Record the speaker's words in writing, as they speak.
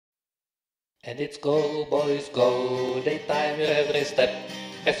And it's go, boys, go, they time your every step.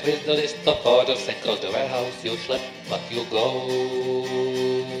 As with the list of orders across the warehouse you schlep, but you go.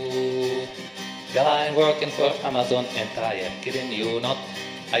 Well, I'm working for Amazon and I am kidding you not.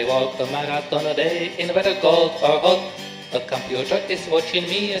 I walk a marathon a day in weather cold or hot. A computer is watching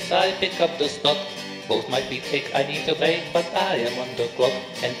me as I pick up the stock. Both my feet ache, I need a break, but I am on the clock.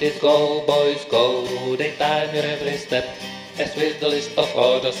 And it's go, boys, go, they time your every step. As with the list of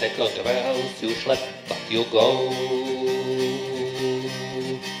orders across the warehouse you schlep, but you go.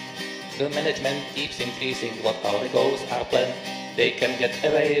 The management keeps increasing what our goals are planned. They can get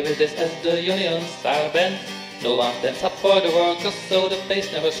away with this as the unions are banned. No one stands up for the workers, so the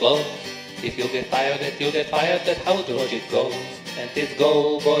pace never slows. If you get fired, that's how the logic goes. And it's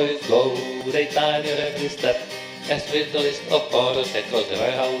go, boys, go, they time your every step. As with the list of orders across the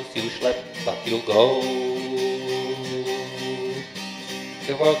warehouse you schlep, but you go.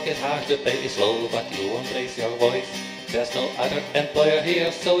 The work is hard, the pay is low, but you won't raise your voice. There's no other employer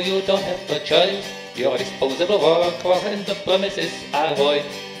here, so you don't have a choice. You're a disposable worker and the promises are void.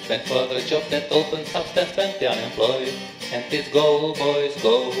 Went for a job that opens up, stands 20 unemployed. And it's go, boys,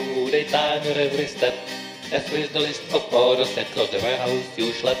 go, they time your every step. As with the list of orders across the warehouse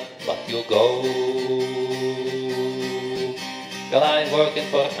you schlep, but you go. Well, I'm working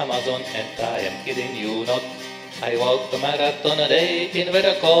for Amazon and I am kidding you not. I walk a marathon a day in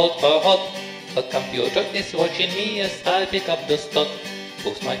weather cold or hot. A computer is watching me as I pick up the stock.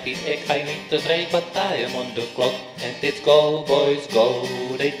 Both my feet ache, I need a break, but I am on the clock. And it's go, boys, go,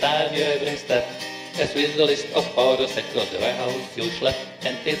 they time your every step. As with the list of orders across the warehouse you schlep.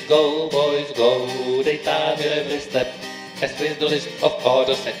 And it's go, boys, go, they time your every step. As with the list of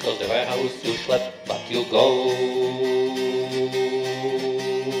orders across the warehouse you schlep, but you go.